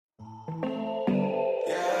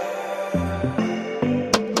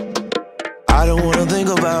don't wanna think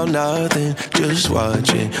about nothing, just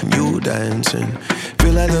watching you dancing.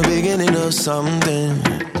 Feel like the beginning of something.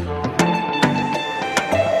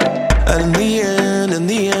 And in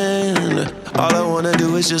the end, all I wanna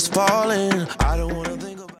do is just fall in. I don't wanna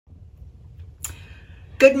think about.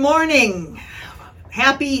 Good morning.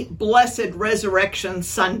 Happy Blessed Resurrection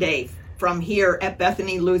Sunday from here at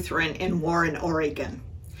Bethany Lutheran in Warren, Oregon.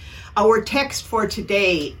 Our text for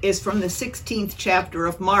today is from the 16th chapter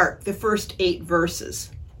of Mark, the first 8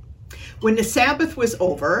 verses. When the Sabbath was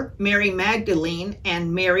over, Mary Magdalene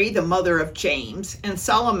and Mary, the mother of James, and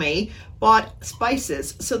Salome bought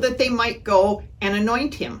spices so that they might go and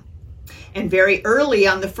anoint him. And very early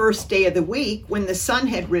on the first day of the week, when the sun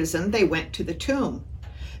had risen, they went to the tomb.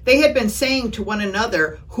 They had been saying to one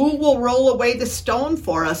another, "Who will roll away the stone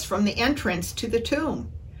for us from the entrance to the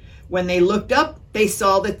tomb?" When they looked up, they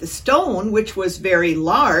saw that the stone, which was very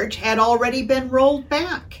large, had already been rolled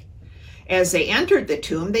back. As they entered the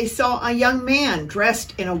tomb, they saw a young man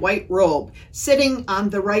dressed in a white robe, sitting on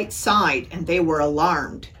the right side, and they were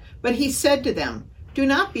alarmed. But he said to them, "Do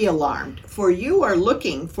not be alarmed, for you are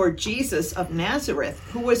looking for Jesus of Nazareth,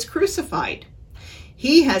 who was crucified.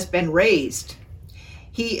 He has been raised.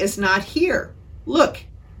 He is not here. Look,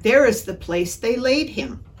 there is the place they laid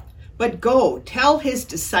him. But go, tell his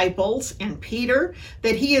disciples and Peter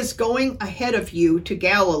that he is going ahead of you to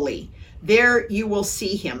Galilee. There you will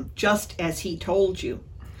see him, just as he told you."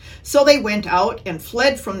 So they went out and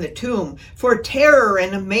fled from the tomb, for terror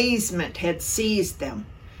and amazement had seized them.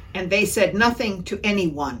 And they said nothing to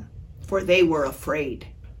anyone, for they were afraid.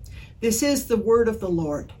 This is the word of the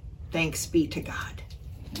Lord. Thanks be to God.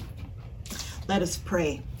 Let us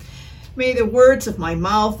pray. May the words of my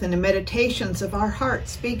mouth and the meditations of our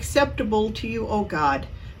hearts be acceptable to you, O God,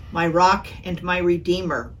 my rock and my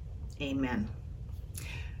redeemer. Amen.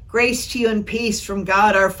 Grace to you and peace from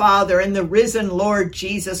God our Father and the risen Lord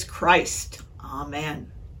Jesus Christ.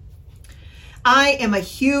 Amen. I am a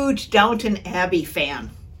huge Downton Abbey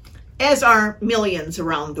fan, as are millions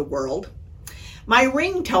around the world. My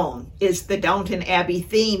ringtone is the Downton Abbey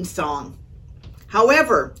theme song.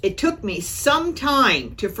 However, it took me some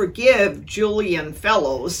time to forgive Julian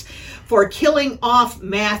Fellowes for killing off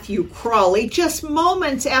Matthew Crawley just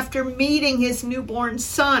moments after meeting his newborn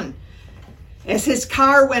son. As his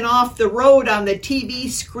car went off the road on the TV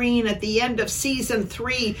screen at the end of season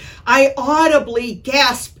 3, I audibly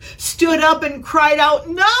gasped, stood up, and cried out,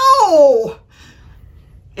 "No!"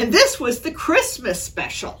 And this was the Christmas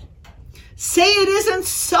special. Say it isn't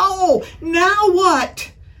so. Now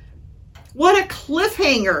what? What a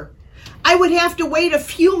cliffhanger. I would have to wait a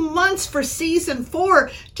few months for season 4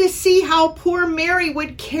 to see how poor Mary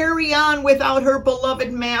would carry on without her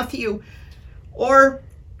beloved Matthew. Or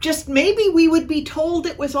just maybe we would be told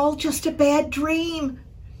it was all just a bad dream.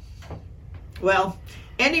 Well,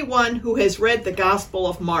 anyone who has read the Gospel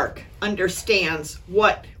of Mark understands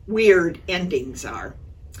what weird endings are.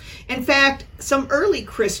 In fact, some early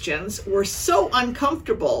Christians were so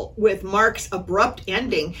uncomfortable with Mark's abrupt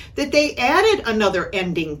ending that they added another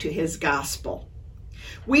ending to his gospel.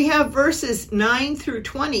 We have verses 9 through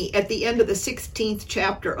 20 at the end of the 16th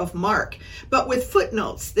chapter of Mark, but with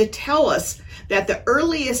footnotes that tell us that the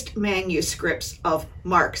earliest manuscripts of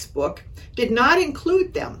Mark's book did not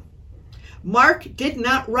include them. Mark did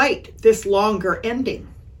not write this longer ending.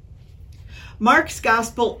 Mark's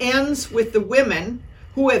gospel ends with the women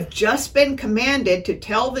who have just been commanded to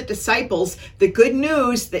tell the disciples the good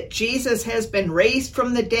news that Jesus has been raised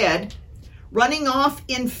from the dead, running off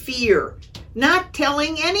in fear, not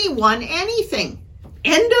telling anyone anything.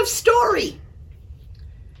 End of story.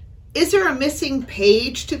 Is there a missing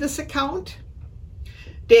page to this account?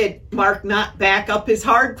 Did Mark not back up his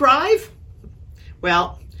hard drive?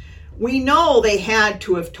 Well, we know they had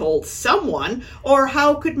to have told someone, or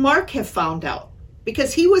how could Mark have found out?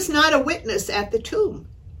 Because he was not a witness at the tomb.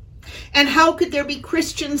 And how could there be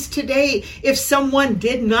Christians today if someone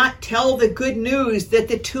did not tell the good news that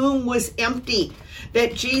the tomb was empty,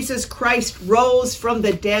 that Jesus Christ rose from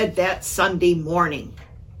the dead that Sunday morning?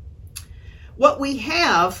 What we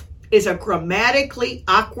have is a grammatically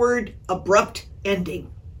awkward, abrupt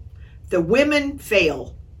ending. The women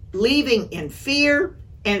fail, leaving in fear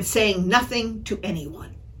and saying nothing to anyone.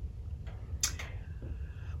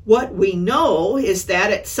 What we know is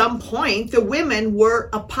that at some point the women were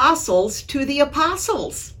apostles to the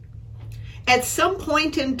apostles. At some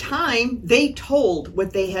point in time, they told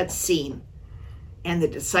what they had seen, and the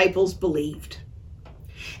disciples believed.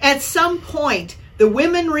 At some point, the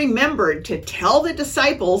women remembered to tell the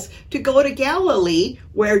disciples to go to Galilee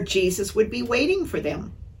where Jesus would be waiting for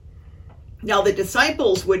them. Now, the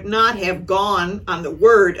disciples would not have gone on the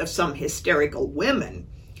word of some hysterical women.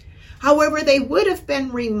 However, they would have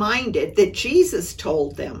been reminded that Jesus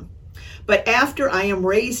told them, "But after I am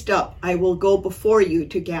raised up, I will go before you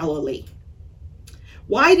to Galilee."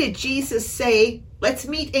 Why did Jesus say, "Let's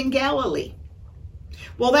meet in Galilee"?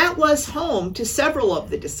 Well, that was home to several of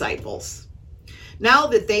the disciples. Now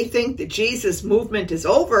that they think the Jesus movement is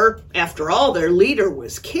over, after all, their leader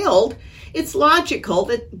was killed, it's logical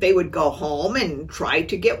that they would go home and try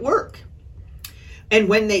to get work. And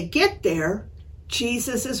when they get there,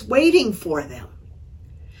 Jesus is waiting for them.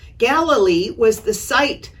 Galilee was the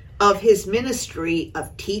site of his ministry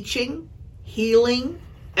of teaching, healing,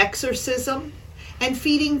 exorcism, and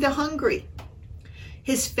feeding the hungry.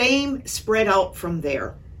 His fame spread out from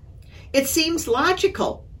there. It seems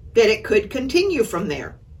logical that it could continue from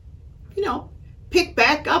there. Pick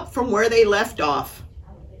back up from where they left off.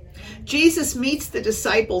 Jesus meets the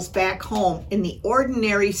disciples back home in the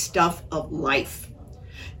ordinary stuff of life.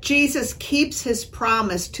 Jesus keeps his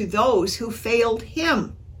promise to those who failed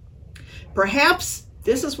him. Perhaps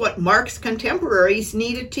this is what Mark's contemporaries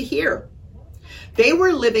needed to hear. They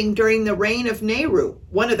were living during the reign of Nero,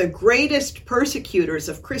 one of the greatest persecutors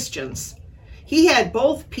of Christians. He had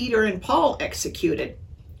both Peter and Paul executed.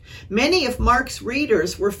 Many of Mark's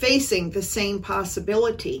readers were facing the same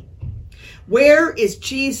possibility. Where is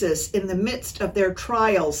Jesus in the midst of their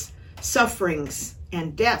trials, sufferings,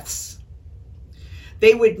 and deaths?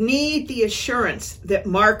 They would need the assurance that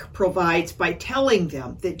Mark provides by telling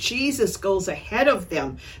them that Jesus goes ahead of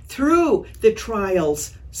them through the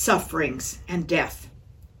trials, sufferings, and death.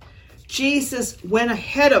 Jesus went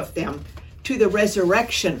ahead of them to the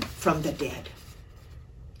resurrection from the dead.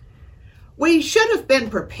 We should have been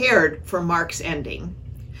prepared for Mark's ending.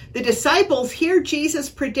 The disciples hear Jesus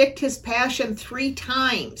predict his passion 3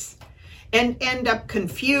 times and end up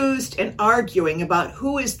confused and arguing about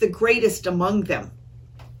who is the greatest among them.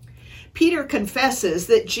 Peter confesses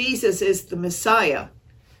that Jesus is the Messiah,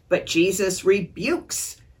 but Jesus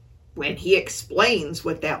rebukes when he explains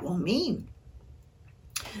what that will mean.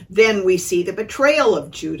 Then we see the betrayal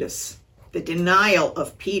of Judas, the denial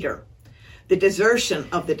of Peter, the desertion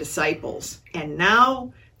of the disciples, and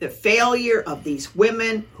now the failure of these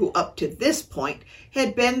women who up to this point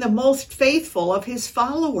had been the most faithful of his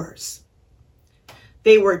followers.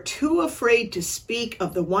 They were too afraid to speak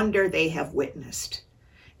of the wonder they have witnessed.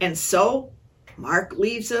 And so Mark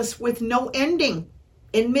leaves us with no ending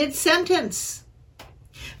in mid-sentence.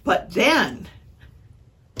 But then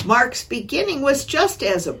Mark's beginning was just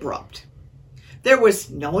as abrupt. There was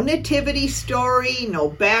no nativity story, no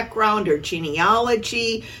background or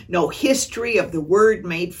genealogy, no history of the Word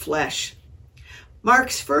made flesh.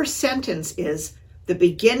 Mark's first sentence is the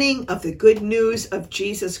beginning of the good news of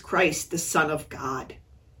Jesus Christ, the Son of God.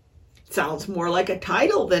 Sounds more like a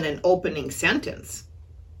title than an opening sentence.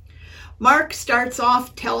 Mark starts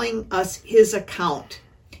off telling us his account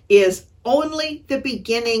is only the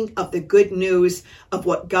beginning of the good news of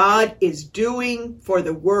what God is doing for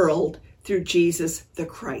the world through Jesus the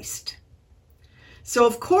Christ. So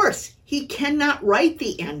of course, he cannot write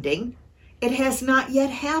the ending. It has not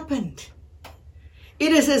yet happened.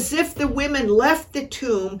 It is as if the women left the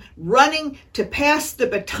tomb running to pass the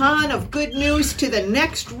baton of good news to the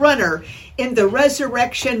next runner in the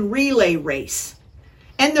resurrection relay race.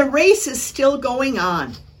 And the race is still going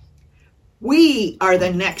on. We are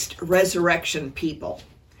the next resurrection people.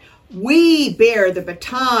 We bear the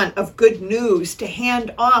baton of good news to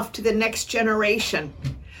hand off to the next generation.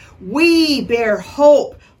 We bear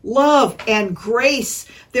hope, love, and grace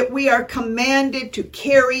that we are commanded to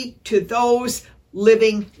carry to those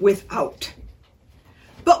living without.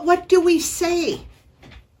 But what do we say?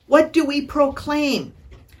 What do we proclaim?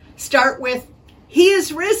 Start with, "He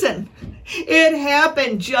is risen. It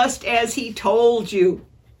happened just as he told you."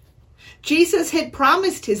 Jesus had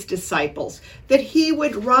promised his disciples that he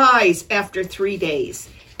would rise after 3 days,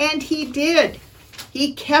 and he did.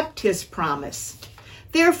 He kept his promise.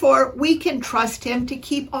 Therefore, we can trust him to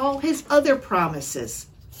keep all his other promises.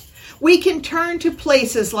 We can turn to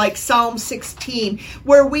places like Psalm 16,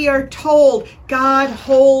 where we are told, God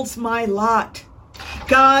holds my lot.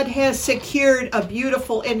 God has secured a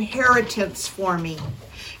beautiful inheritance for me.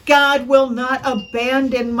 God will not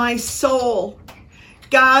abandon my soul.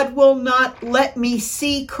 God will not let me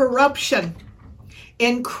see corruption.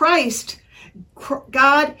 In Christ,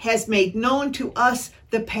 God has made known to us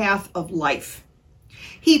the path of life.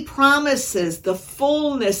 He promises the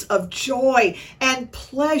fullness of joy and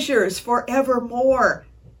pleasures forevermore.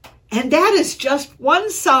 And that is just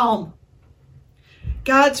one psalm.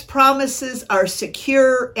 God's promises are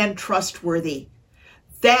secure and trustworthy.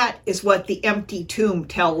 That is what the empty tomb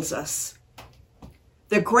tells us.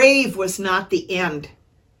 The grave was not the end.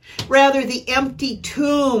 Rather, the empty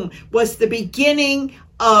tomb was the beginning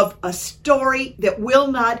of a story that will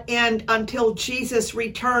not end until Jesus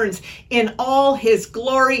returns in all his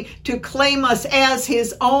glory to claim us as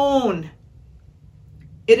his own.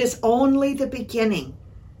 It is only the beginning,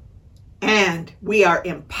 and we are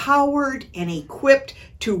empowered and equipped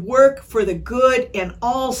to work for the good in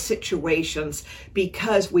all situations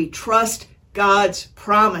because we trust God's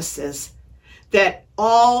promises that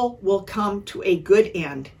all will come to a good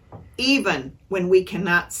end, even when we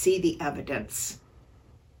cannot see the evidence.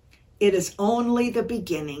 It is only the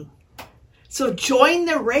beginning. So join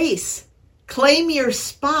the race. Claim your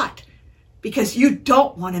spot because you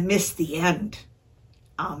don't want to miss the end.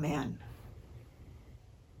 Amen.